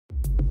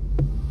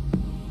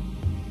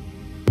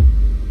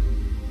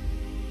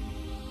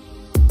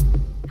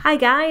Hi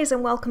guys,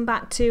 and welcome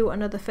back to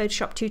another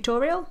Photoshop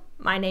tutorial.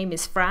 My name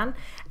is Fran,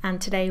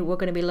 and today we're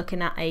going to be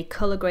looking at a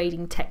colour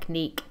grading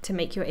technique to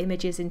make your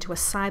images into a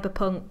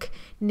cyberpunk,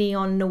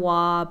 neon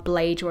noir,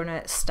 Blade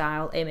Runner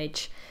style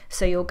image.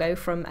 So you'll go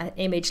from an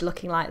image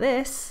looking like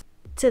this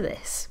to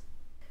this.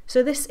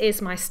 So this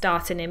is my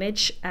starting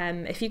image.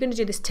 If you're going to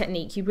do this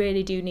technique, you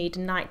really do need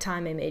a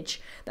nighttime image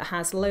that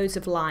has loads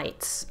of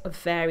lights of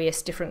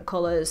various different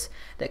colours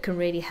that can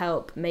really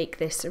help make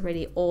this a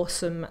really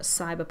awesome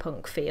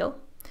cyberpunk feel.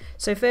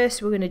 So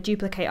first we're going to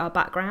duplicate our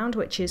background,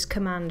 which is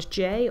Command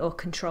J or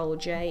Control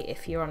J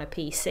if you're on a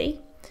PC.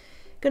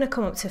 Going to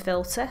come up to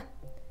Filter,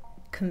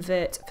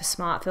 Convert for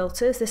Smart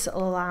Filters. This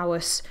will allow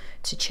us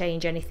to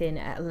change anything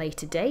at a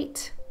later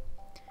date.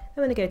 I'm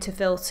going to go to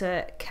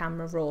Filter,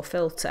 Camera Raw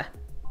Filter.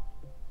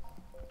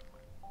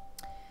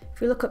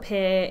 If we look up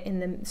here in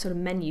the sort of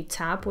menu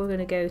tab, we're going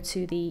to go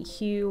to the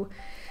Hue,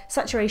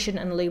 Saturation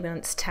and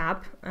Luminance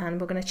tab, and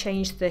we're going to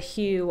change the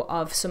hue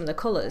of some of the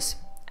colours.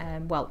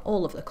 Well,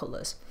 all of the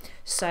colours.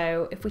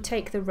 So if we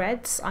take the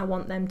reds, I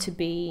want them to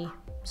be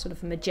sort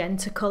of a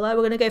magenta colour.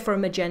 We're going to go for a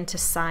magenta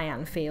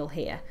cyan feel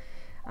here,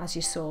 as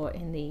you saw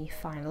in the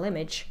final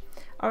image.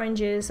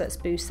 Oranges, let's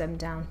boost them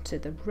down to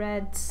the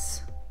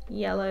reds.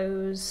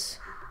 Yellows,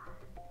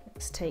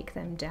 let's take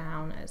them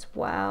down as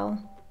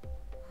well.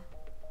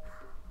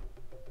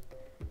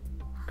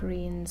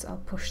 Greens,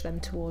 I'll push them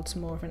towards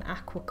more of an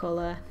aqua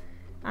colour.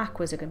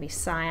 Aquas are going to be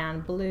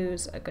cyan,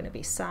 blues are going to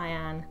be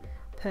cyan.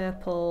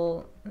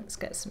 Purple, let's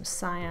get some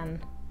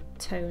cyan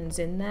tones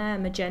in there.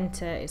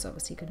 Magenta is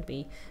obviously going to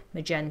be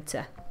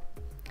magenta,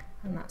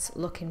 and that's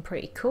looking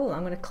pretty cool. I'm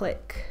going to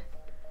click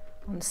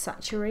on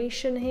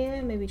saturation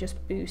here, maybe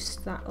just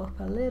boost that up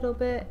a little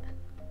bit.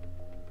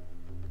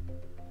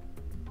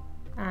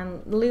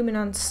 And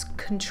luminance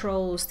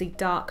controls the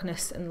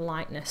darkness and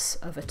lightness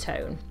of a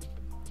tone.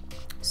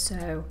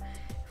 So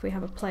if we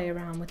have a play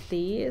around with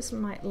these, we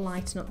might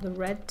lighten up the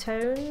red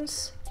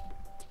tones.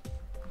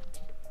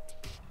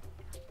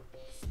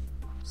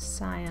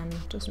 Cyan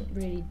doesn't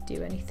really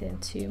do anything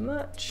too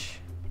much.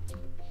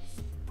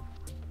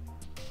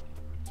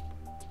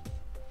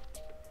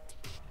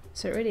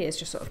 So it really is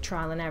just sort of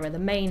trial and error. The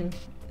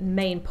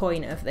main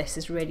point of this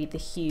is really the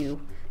hue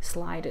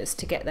sliders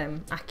to get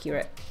them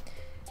accurate.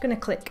 I'm going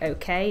to click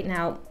OK.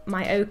 Now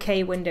my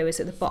OK window is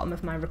at the bottom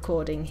of my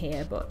recording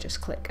here, but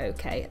just click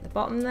OK at the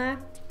bottom there.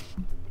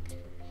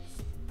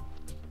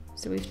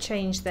 So we've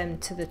changed them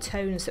to the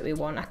tones that we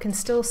want. I can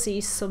still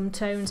see some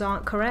tones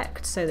aren't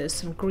correct. So there's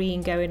some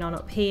green going on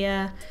up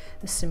here.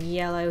 There's some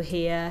yellow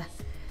here.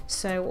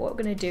 So what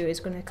we're going to do is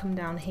going to come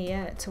down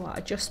here to our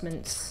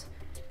adjustments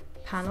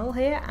panel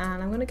here,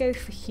 and I'm going to go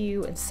for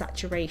hue and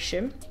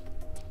saturation.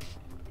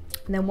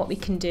 And then what we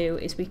can do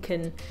is we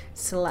can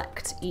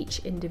select each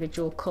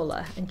individual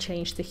colour and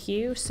change the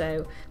hue.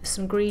 So there's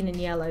some green and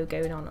yellow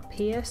going on up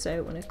here. So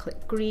I'm going to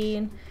click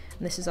green,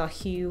 and this is our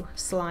hue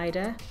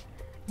slider.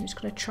 I'm just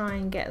going to try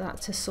and get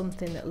that to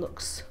something that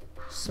looks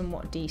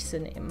somewhat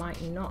decent. It might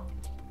not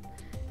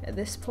at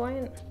this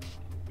point.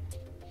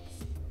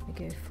 We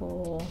go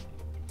for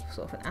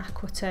sort of an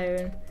aqua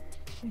tone.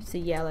 Go to the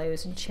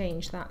yellows and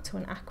change that to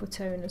an aqua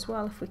tone as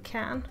well if we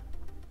can.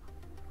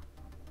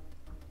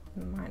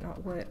 It might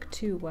not work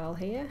too well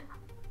here.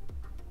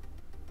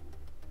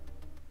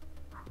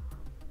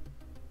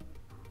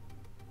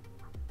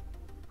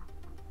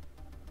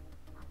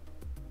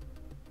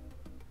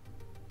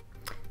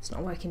 It's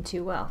not working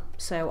too well,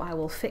 so I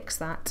will fix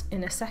that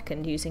in a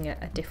second using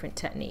a different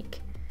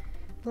technique.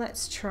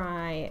 Let's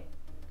try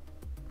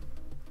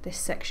this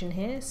section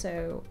here,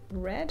 so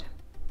red.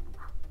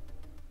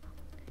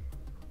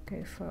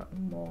 Go for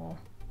more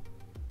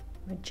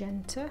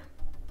magenta.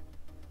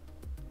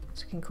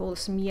 So we can call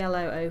some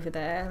yellow over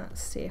there.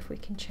 Let's see if we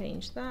can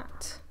change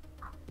that.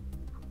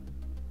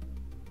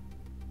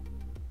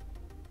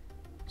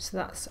 So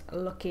that's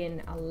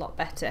looking a lot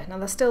better. Now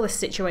there's still this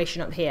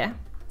situation up here.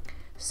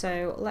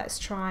 So let's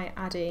try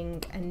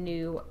adding a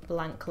new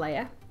blank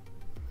layer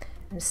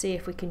and see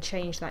if we can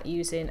change that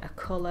using a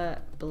colour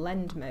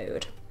blend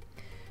mode.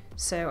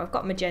 So I've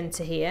got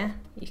magenta here.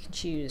 You can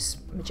choose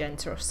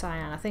magenta or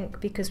cyan. I think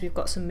because we've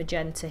got some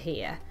magenta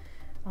here,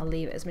 I'll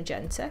leave it as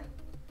magenta.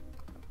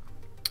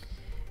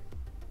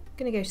 I'm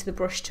going to go to the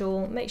brush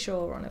tool, make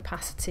sure on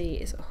opacity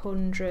is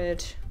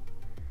 100.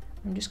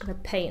 I'm just going to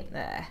paint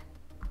there.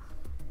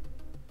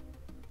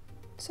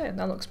 So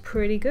that looks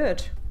pretty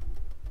good.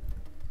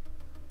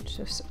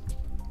 Just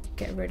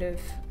get rid of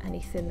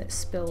anything that's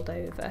spilled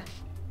over.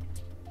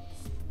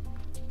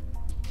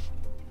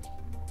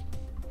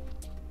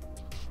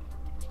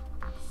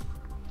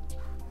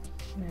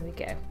 There we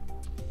go.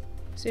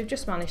 So we've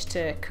just managed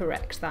to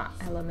correct that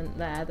element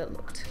there that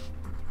looked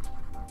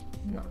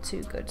not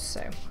too good.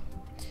 So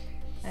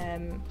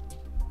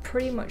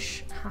pretty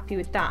much happy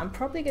with that. I'm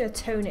probably going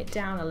to tone it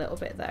down a little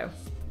bit though.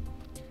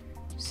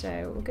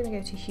 So we're going to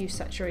go to hue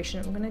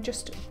saturation. I'm going to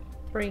just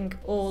bring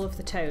all of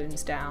the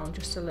tones down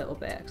just a little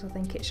bit because I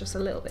think it's just a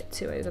little bit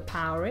too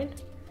overpowering.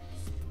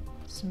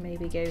 So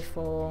maybe go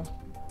for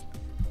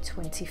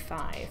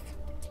 25.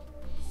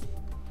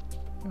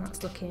 and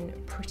that's looking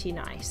pretty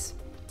nice.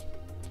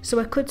 So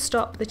I could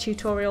stop the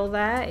tutorial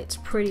there, it's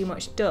pretty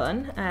much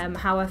done.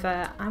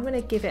 However, I'm going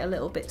to give it a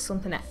little bit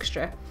something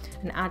extra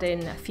and add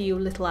in a few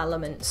little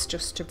elements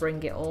just to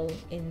bring it all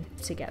in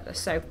together.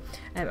 So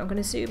I'm going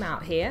to zoom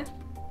out here.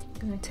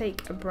 I'm going to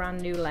take a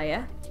brand new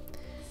layer.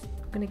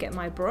 I'm going to get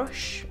my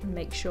brush and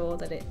make sure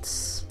that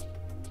it's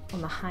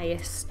on the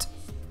highest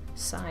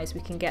size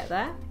we can get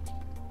there.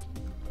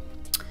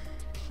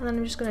 And then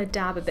I'm just going to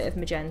dab a bit of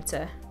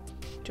magenta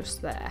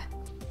just there.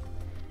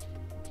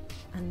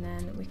 And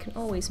then we can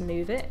always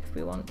move it if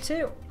we want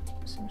to.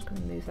 So I'm just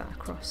going to move that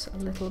across a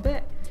little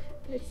bit.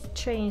 I'm going to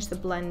change the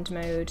blend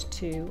mode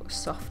to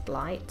soft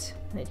light,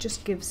 and it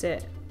just gives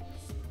it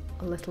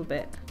a little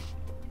bit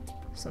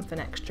something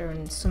extra,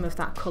 and some of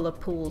that colour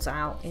pulls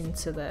out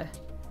into the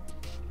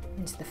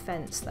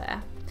fence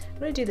there. I'm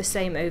going to do the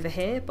same over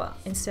here, but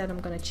instead I'm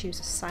going to choose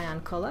a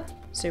cyan colour.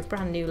 So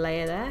brand new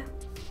layer there.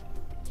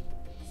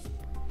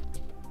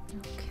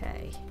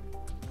 Okay.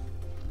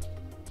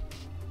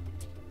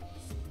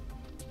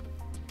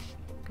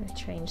 I'm going to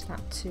change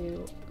that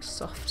to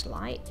soft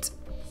light.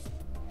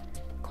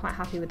 Quite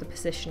happy with the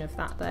position of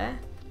that there.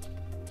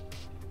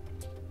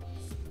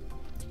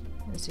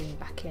 And zoom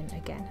back in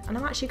again. And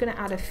I'm actually going to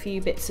add a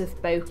few bits of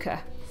bokeh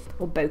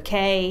or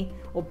bouquet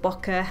or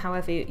bokeh,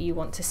 however you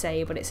want to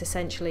say, but it's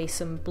essentially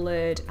some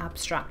blurred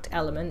abstract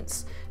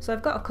elements. So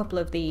I've got a couple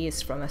of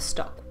these from a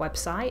stock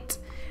website,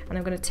 and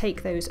I'm going to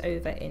take those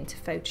over into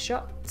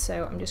Photoshop.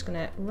 So I'm just going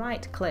to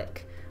right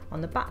click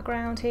on the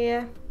background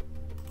here,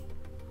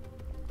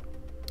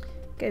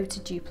 go to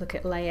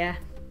duplicate layer,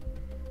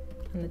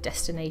 and the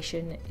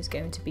destination is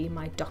going to be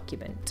my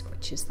document,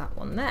 which is that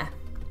one there.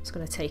 It's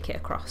going to take it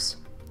across.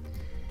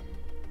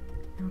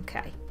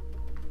 Okay.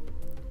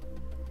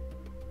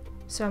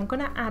 So I'm going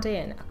to add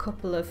in a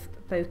couple of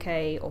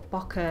bokeh or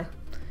bokeh,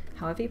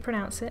 however you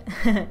pronounce it,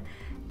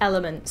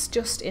 elements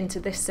just into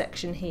this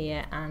section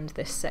here and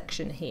this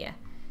section here.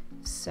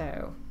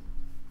 So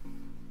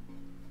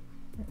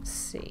let's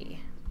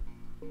see.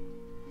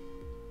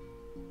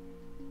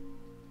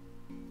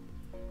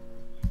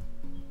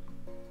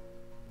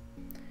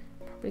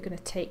 Probably going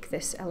to take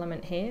this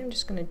element here. I'm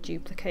just going to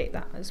duplicate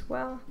that as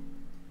well.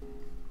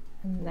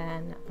 And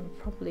then I'm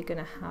probably going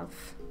to have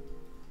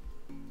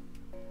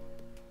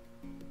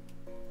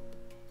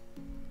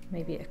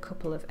maybe a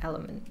couple of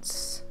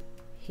elements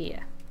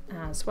here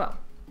as well.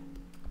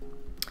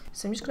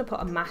 So I'm just going to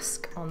put a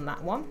mask on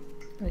that one.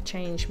 I'm going to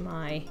change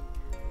my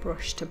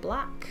brush to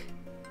black.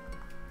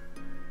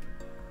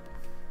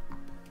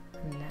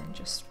 And then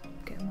just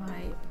get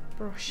my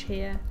brush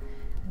here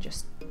and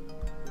just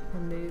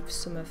remove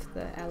some of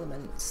the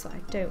elements that I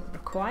don't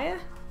require.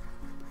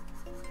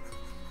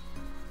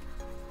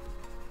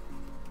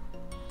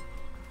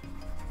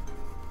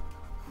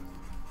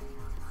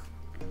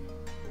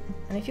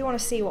 And if you want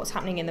to see what's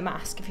happening in the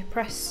mask, if you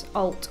press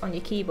Alt on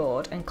your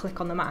keyboard and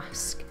click on the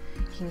mask,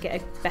 you can get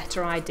a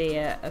better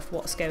idea of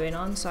what's going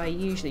on. So I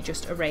usually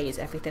just erase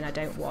everything I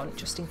don't want,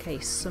 just in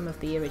case some of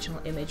the original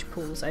image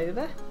pulls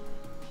over.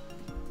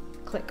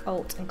 Click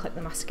Alt and click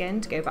the mask again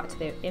to go back to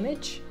the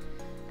image.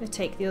 I'm going to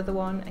take the other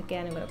one,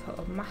 again I'm going to put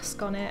a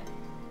mask on it.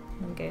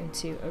 I'm going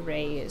to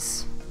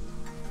erase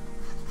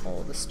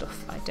all the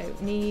stuff I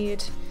don't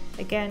need.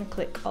 Again,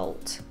 click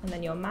Alt and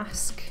then your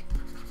mask,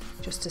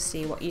 just to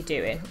see what you're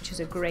doing, which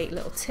is a great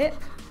little tip.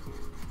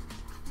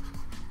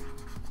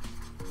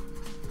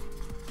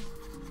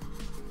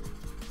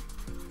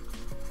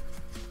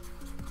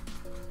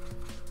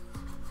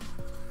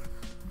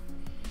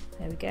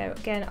 There we go,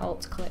 again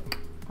Alt click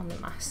on the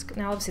mask.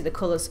 Now obviously the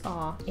colours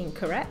are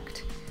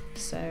incorrect,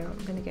 so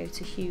I'm going to go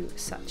to hue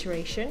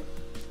saturation,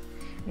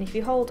 and if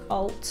you hold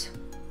Alt,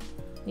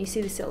 you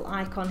see this little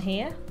icon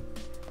here,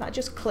 that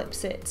just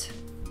clips it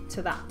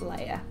to that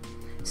layer,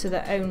 so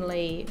that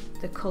only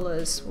the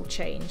colours will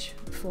change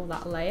for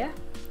that layer.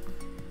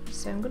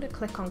 So I'm going to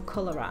click on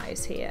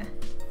colorize here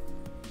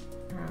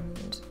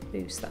and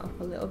boost that up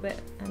a little bit,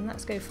 and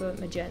let's go for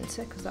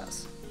magenta because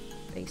that's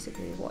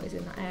basically what is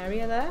in that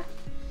area there.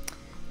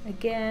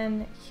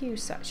 Again, hue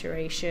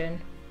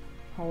saturation,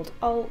 hold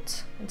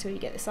Alt until you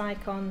get this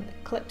icon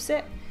that clips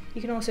it.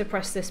 You can also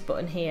press this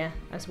button here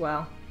as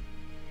well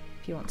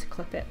if you want to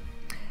clip it.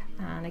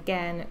 And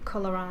again,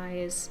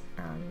 colorize,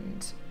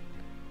 and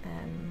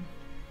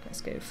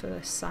let's go for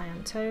the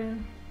cyan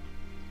tone,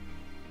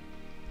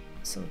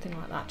 something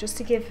like that, just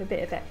to give a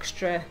bit of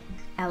extra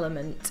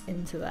element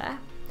into there.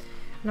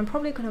 And I'm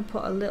probably going to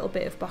put a little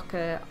bit of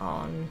bokeh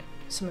on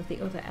some of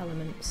the other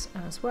elements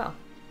as well.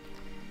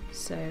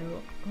 So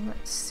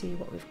let's see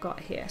what we've got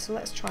here. So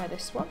let's try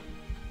this one.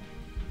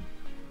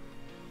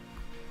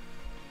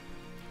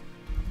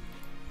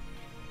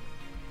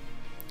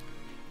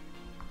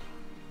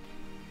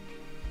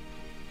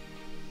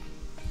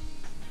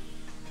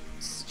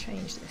 Let's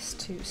change this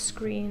to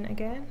screen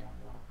again.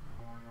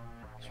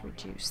 Just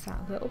reduce that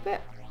a little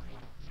bit.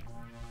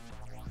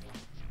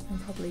 I'm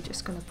probably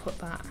just going to put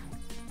that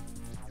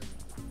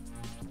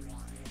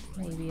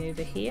maybe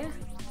over here.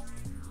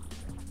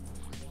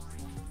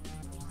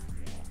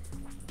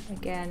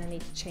 Again, I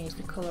need to change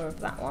the colour of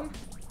that one.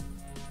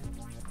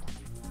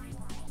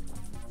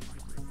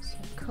 So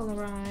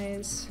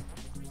colorise,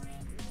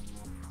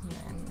 and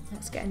then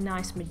let's get a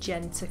nice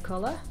magenta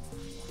colour.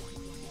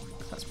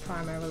 That's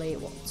primarily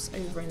what's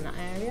over in that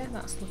area.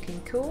 That's looking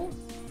cool.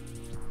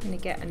 I'm going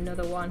to get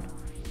another one.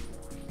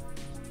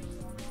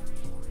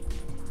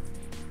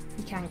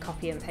 You can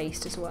copy and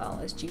paste as well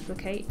as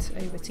duplicate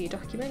over to your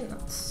document.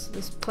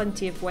 There's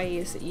plenty of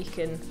ways that you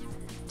can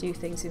do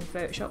things in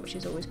Photoshop, which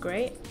is always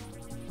great.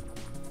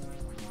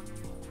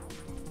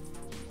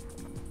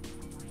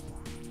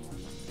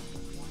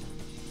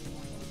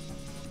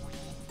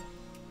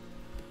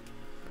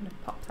 I'm going to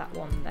pop that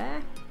one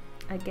there.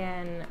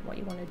 Again, what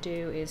you want to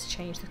do is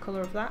change the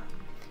colour of that.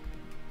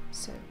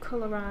 So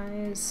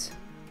colorise.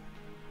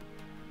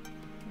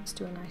 Let's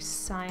do a nice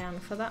cyan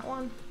for that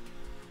one.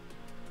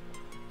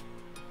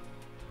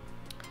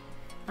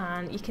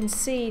 And you can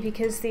see,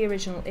 because the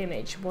original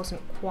image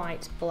wasn't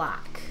quite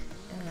black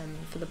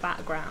for the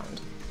background,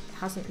 it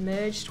hasn't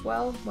merged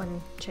well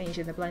when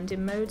changing the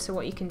blending mode. So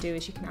what you can do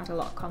is you can add a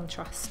lot of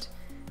contrast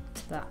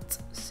to that.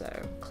 So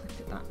click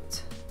at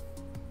that.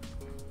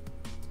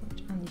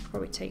 And you can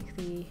probably take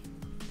the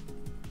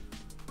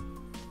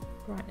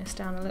brightness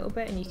down a little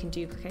bit, and you can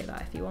duplicate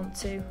that if you want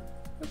to.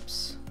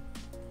 Oops.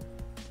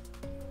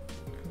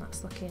 And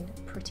that's looking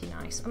pretty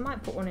nice. I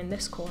might put one in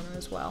this corner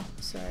as well.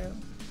 So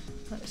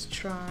let's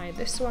try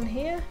this one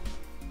here.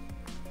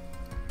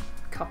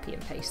 Copy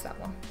and paste that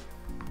one.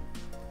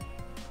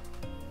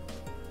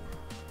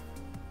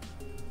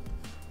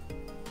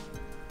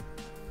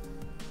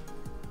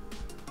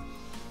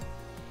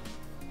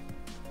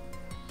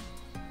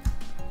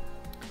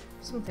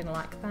 Something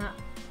like that.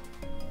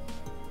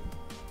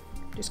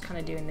 Just kind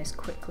of doing this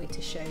quickly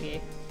to show you.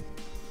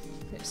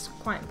 It's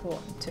quite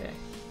important to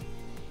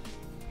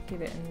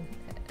give it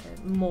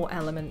more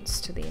elements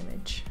to the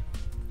image.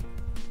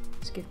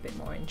 Just give a bit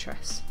more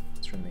interest.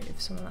 Let's remove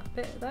some of that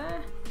bit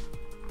there.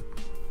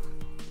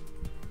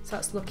 So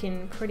that's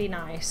looking pretty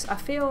nice. I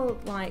feel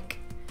like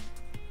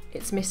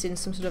it's missing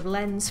some sort of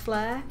lens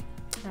flare,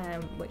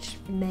 which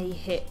may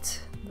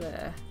hit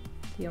the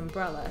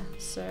umbrella.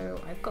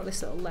 So I've got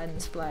this little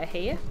lens flare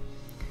here.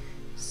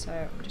 So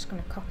I'm just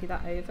going to copy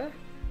that over.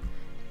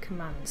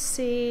 Command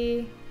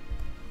C,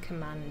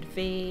 Command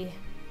V.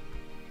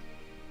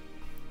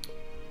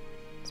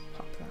 Let's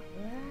pop that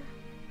there.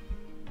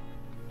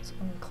 Let's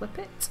unclip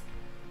it.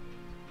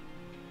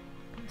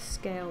 I'm going to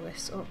scale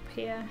this up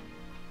here.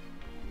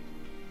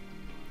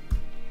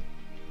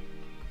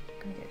 I'm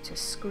going to go to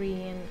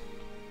screen.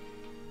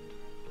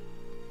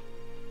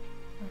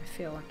 I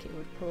feel like it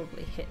would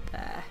probably hit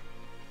there.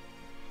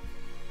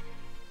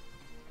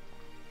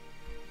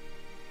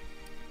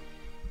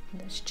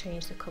 Let's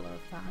change the colour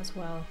of that as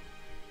well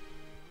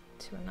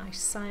to a nice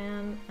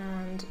cyan,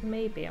 and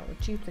maybe I will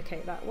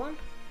duplicate that one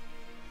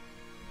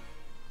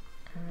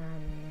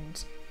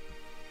and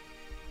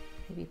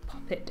maybe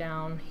pop it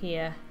down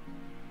here,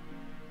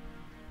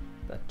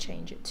 but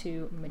change it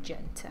to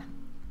magenta.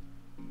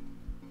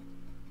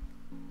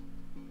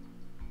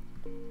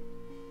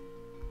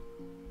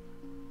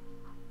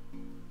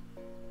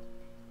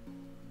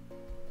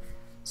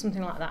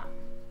 Something like that.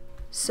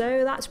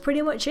 So that's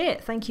pretty much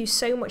it. Thank you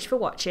so much for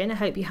watching. I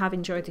hope you have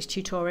enjoyed this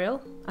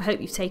tutorial. I hope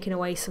you've taken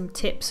away some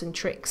tips and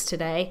tricks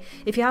today.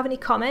 If you have any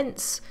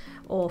comments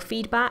or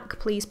feedback,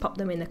 please pop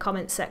them in the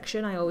comments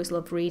section. I always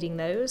love reading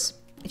those.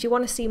 If you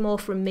want to see more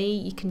from me,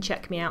 you can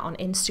check me out on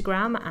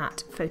Instagram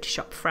at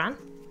PhotoshopFran.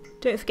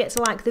 Don't forget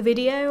to like the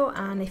video,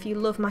 and if you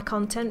love my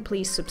content,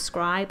 please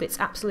subscribe.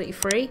 It's absolutely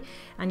free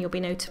and you'll be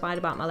notified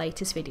about my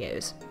latest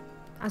videos.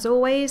 As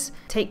always,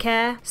 take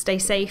care, stay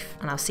safe,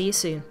 and I'll see you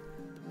soon.